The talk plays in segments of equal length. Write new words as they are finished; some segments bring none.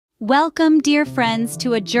Welcome, dear friends,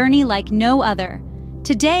 to a journey like no other.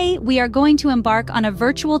 Today, we are going to embark on a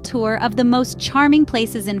virtual tour of the most charming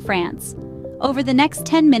places in France. Over the next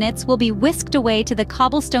 10 minutes, we'll be whisked away to the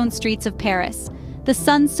cobblestone streets of Paris, the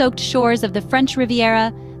sun-soaked shores of the French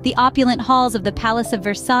Riviera, the opulent halls of the Palace of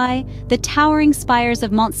Versailles, the towering spires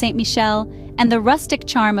of Mont Saint-Michel, and the rustic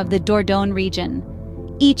charm of the Dordogne region.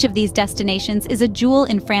 Each of these destinations is a jewel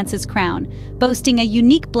in France's crown, boasting a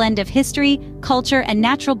unique blend of history, culture, and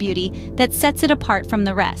natural beauty that sets it apart from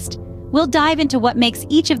the rest. We'll dive into what makes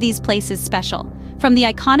each of these places special, from the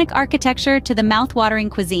iconic architecture to the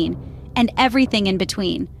mouth-watering cuisine, and everything in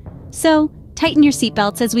between. So, tighten your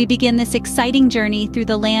seatbelts as we begin this exciting journey through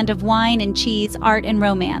the land of wine and cheese, art and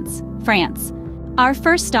romance, France. Our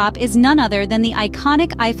first stop is none other than the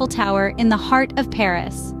iconic Eiffel Tower in the heart of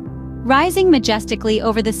Paris. Rising majestically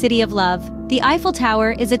over the city of love, the Eiffel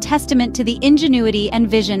Tower is a testament to the ingenuity and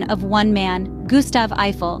vision of one man, Gustave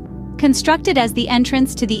Eiffel. Constructed as the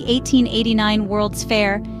entrance to the 1889 World's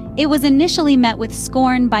Fair, it was initially met with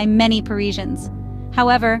scorn by many Parisians.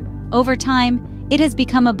 However, over time, it has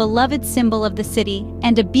become a beloved symbol of the city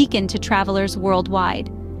and a beacon to travelers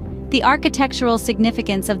worldwide. The architectural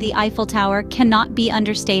significance of the Eiffel Tower cannot be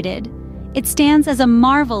understated. It stands as a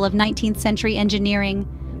marvel of 19th-century engineering,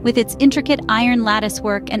 with its intricate iron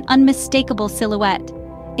latticework and unmistakable silhouette.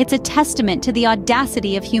 It's a testament to the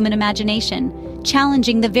audacity of human imagination,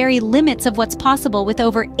 challenging the very limits of what's possible with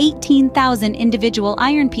over 18,000 individual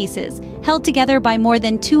iron pieces, held together by more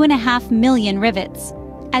than 2.5 million rivets.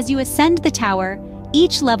 As you ascend the tower,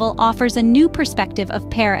 each level offers a new perspective of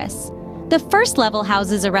Paris. The first level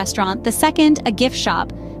houses a restaurant, the second a gift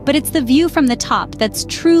shop, but it's the view from the top that's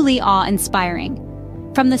truly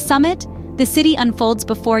awe-inspiring. From the summit, the city unfolds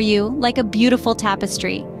before you like a beautiful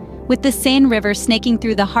tapestry, with the Seine River snaking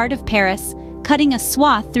through the heart of Paris, cutting a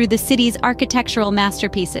swath through the city's architectural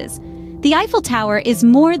masterpieces. The Eiffel Tower is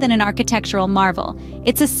more than an architectural marvel.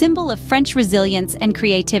 It's a symbol of French resilience and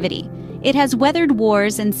creativity. It has weathered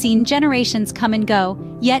wars and seen generations come and go,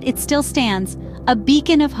 yet it still stands, a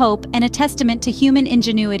beacon of hope and a testament to human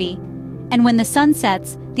ingenuity. And when the sun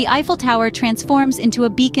sets, the Eiffel Tower transforms into a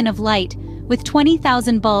beacon of light, with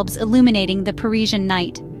 20,000 bulbs illuminating the Parisian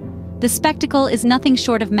night. The spectacle is nothing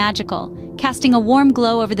short of magical, casting a warm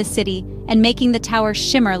glow over the city and making the tower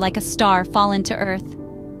shimmer like a star fallen to earth.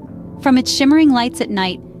 From its shimmering lights at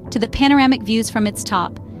night to the panoramic views from its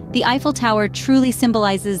top, the Eiffel Tower truly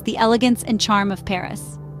symbolizes the elegance and charm of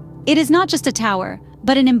Paris. It is not just a tower,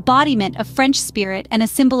 but an embodiment of French spirit and a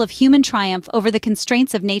symbol of human triumph over the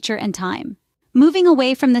constraints of nature and time. Moving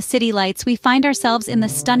away from the city lights, we find ourselves in the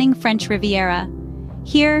stunning French Riviera.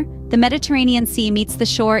 Here, the Mediterranean Sea meets the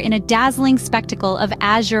shore in a dazzling spectacle of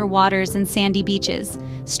azure waters and sandy beaches,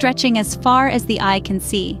 stretching as far as the eye can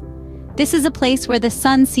see. This is a place where the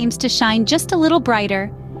sun seems to shine just a little brighter,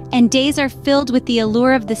 and days are filled with the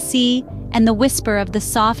allure of the sea and the whisper of the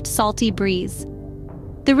soft, salty breeze.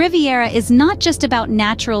 The Riviera is not just about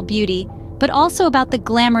natural beauty, but also about the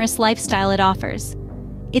glamorous lifestyle it offers.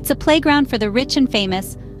 It's a playground for the rich and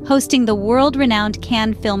famous, hosting the world-renowned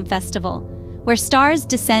Cannes Film Festival, where stars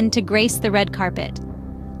descend to grace the red carpet.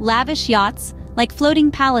 Lavish yachts, like floating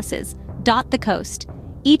palaces, dot the coast,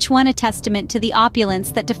 each one a testament to the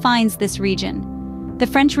opulence that defines this region. The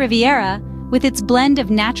French Riviera, with its blend of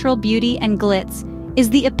natural beauty and glitz, is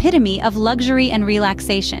the epitome of luxury and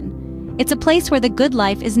relaxation. It's a place where the good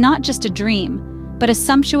life is not just a dream, but a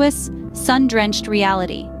sumptuous, sun-drenched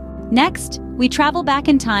reality. Next, we travel back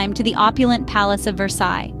in time to the opulent Palace of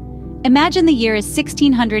Versailles. Imagine the year is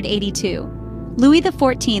 1682. Louis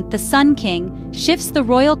XIV, the Sun King, shifts the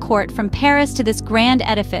royal court from Paris to this grand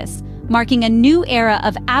edifice, marking a new era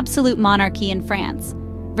of absolute monarchy in France.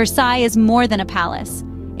 Versailles is more than a palace.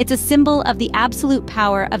 It's a symbol of the absolute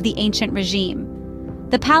power of the ancient regime.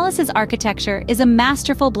 The palace's architecture is a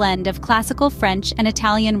masterful blend of classical French and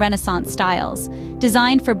Italian Renaissance styles,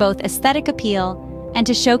 designed for both aesthetic appeal and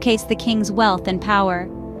to showcase the king's wealth and power.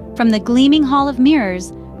 From the gleaming Hall of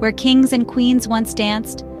Mirrors, where kings and queens once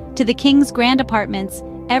danced, to the king's grand apartments,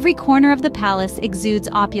 every corner of the palace exudes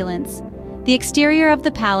opulence. The exterior of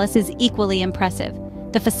the palace is equally impressive.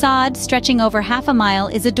 The facade, stretching over half a mile,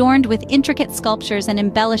 is adorned with intricate sculptures and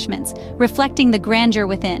embellishments, reflecting the grandeur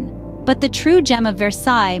within. But the true gem of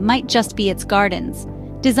Versailles might just be its gardens.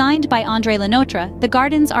 Designed by André Lenotre, the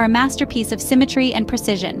gardens are a masterpiece of symmetry and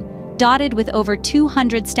precision, dotted with over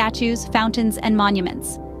 200 statues, fountains, and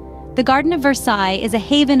monuments. The Garden of Versailles is a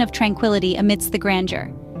haven of tranquility amidst the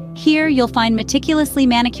grandeur. Here you'll find meticulously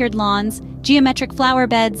manicured lawns, geometric flower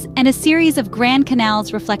beds, and a series of grand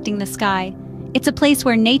canals reflecting the sky. It's a place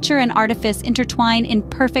where nature and artifice intertwine in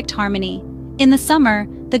perfect harmony. In the summer,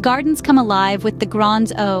 the gardens come alive with the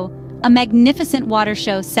Grands Eaux, a magnificent water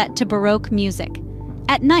show set to Baroque music.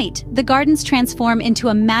 At night, the gardens transform into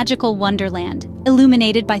a magical wonderland,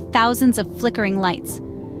 illuminated by thousands of flickering lights.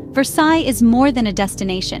 Versailles is more than a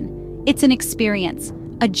destination. It's an experience,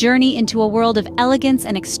 a journey into a world of elegance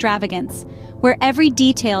and extravagance, where every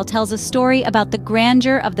detail tells a story about the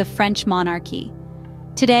grandeur of the French monarchy.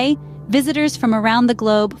 Today, visitors from around the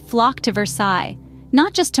globe flock to Versailles,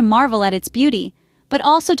 not just to marvel at its beauty, but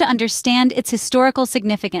also to understand its historical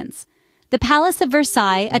significance. The Palace of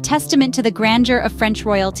Versailles, a testament to the grandeur of French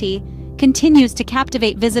royalty, continues to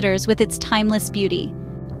captivate visitors with its timeless beauty.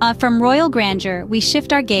 From royal grandeur, we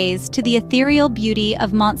shift our gaze to the ethereal beauty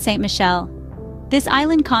of Mont Saint-Michel. This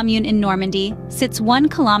island commune in Normandy sits 1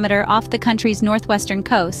 kilometer off the country's northwestern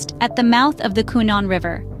coast at the mouth of the Counon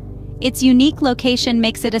River. Its unique location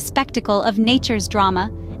makes it a spectacle of nature's drama,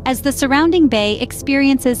 as the surrounding bay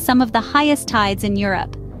experiences some of the highest tides in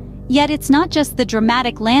Europe. Yet it's not just the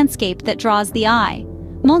dramatic landscape that draws the eye.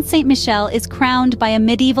 Mont Saint-Michel is crowned by a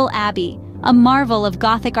medieval abbey, a marvel of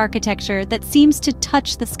Gothic architecture that seems to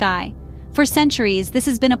touch the sky. For centuries, this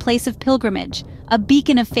has been a place of pilgrimage, a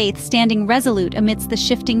beacon of faith standing resolute amidst the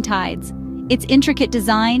shifting tides. Its intricate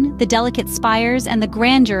design, the delicate spires, and the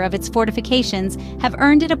grandeur of its fortifications have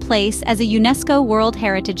earned it a place as a UNESCO World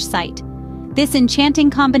Heritage Site. This enchanting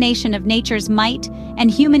combination of nature's might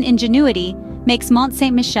and human ingenuity makes Mont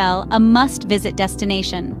Saint-Michel a must-visit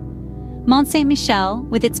destination. Mont Saint-Michel,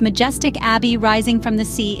 with its majestic abbey rising from the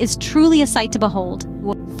sea, is truly a sight to behold.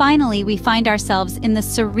 Finally, we find ourselves in the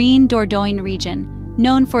serene Dordogne region,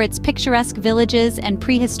 known for its picturesque villages and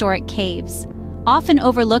prehistoric caves. Often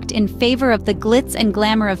overlooked in favor of the glitz and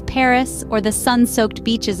glamour of Paris or the sun-soaked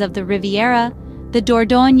beaches of the Riviera, the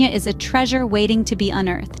Dordogne is a treasure waiting to be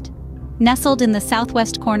unearthed. Nestled in the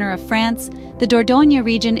southwest corner of France, the Dordogne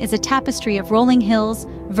region is a tapestry of rolling hills,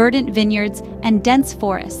 verdant vineyards, and dense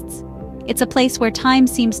forests. It's a place where time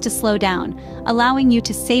seems to slow down, allowing you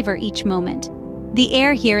to savor each moment. The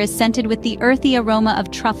air here is scented with the earthy aroma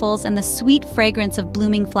of truffles and the sweet fragrance of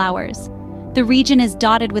blooming flowers. The region is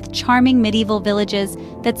dotted with charming medieval villages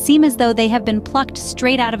that seem as though they have been plucked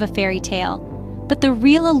straight out of a fairy tale. But the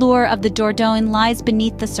real allure of the Dordogne lies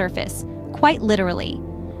beneath the surface, quite literally.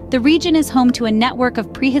 The region is home to a network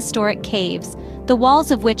of prehistoric caves, the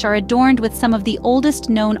walls of which are adorned with some of the oldest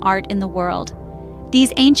known art in the world.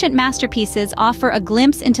 These ancient masterpieces offer a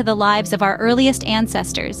glimpse into the lives of our earliest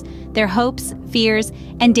ancestors, their hopes, fears,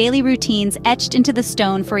 and daily routines etched into the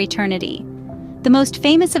stone for eternity. The most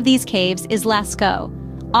famous of these caves is Lascaux,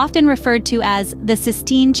 often referred to as the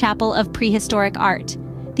Sistine Chapel of prehistoric art.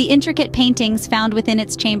 The intricate paintings found within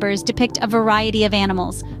its chambers depict a variety of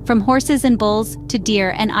animals, from horses and bulls to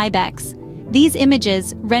deer and ibex. These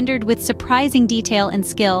images, rendered with surprising detail and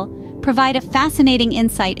skill, provide a fascinating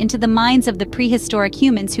insight into the minds of the prehistoric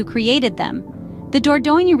humans who created them. The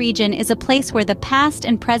Dordogne region is a place where the past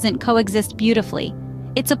and present coexist beautifully.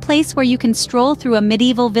 It's a place where you can stroll through a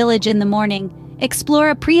medieval village in the morning, explore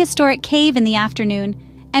a prehistoric cave in the afternoon,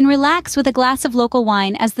 and relax with a glass of local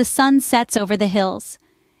wine as the sun sets over the hills.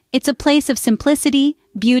 It's a place of simplicity,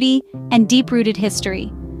 beauty, and deep-rooted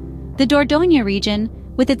history. The Dordogne region,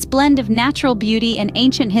 with its blend of natural beauty and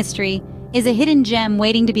ancient history, is a hidden gem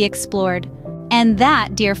waiting to be explored. And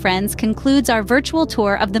that, dear friends, concludes our virtual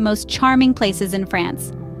tour of the most charming places in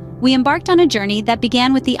France. We embarked on a journey that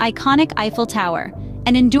began with the iconic Eiffel Tower,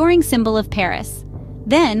 an enduring symbol of Paris.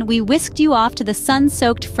 Then we whisked you off to the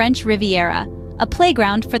sun-soaked French Riviera, a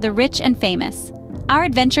playground for the rich and famous. Our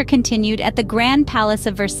adventure continued at the Grand Palace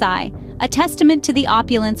of Versailles, a testament to the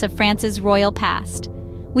opulence of France's royal past.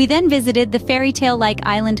 We then visited the fairy tale-like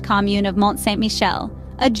island commune of Mont Saint-Michel,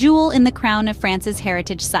 a jewel in the crown of France's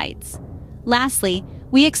heritage sites. Lastly,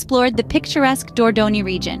 we explored the picturesque Dordogne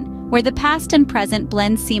region, where the past and present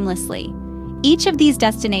blend seamlessly. Each of these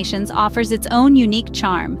destinations offers its own unique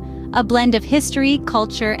charm, a blend of history,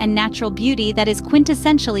 culture, and natural beauty that is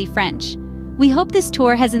quintessentially French. We hope this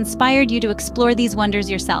tour has inspired you to explore these wonders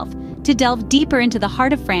yourself, to delve deeper into the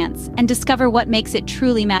heart of France and discover what makes it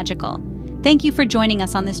truly magical. Thank you for joining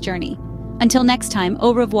us on this journey. Until next time,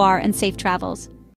 au revoir and safe travels.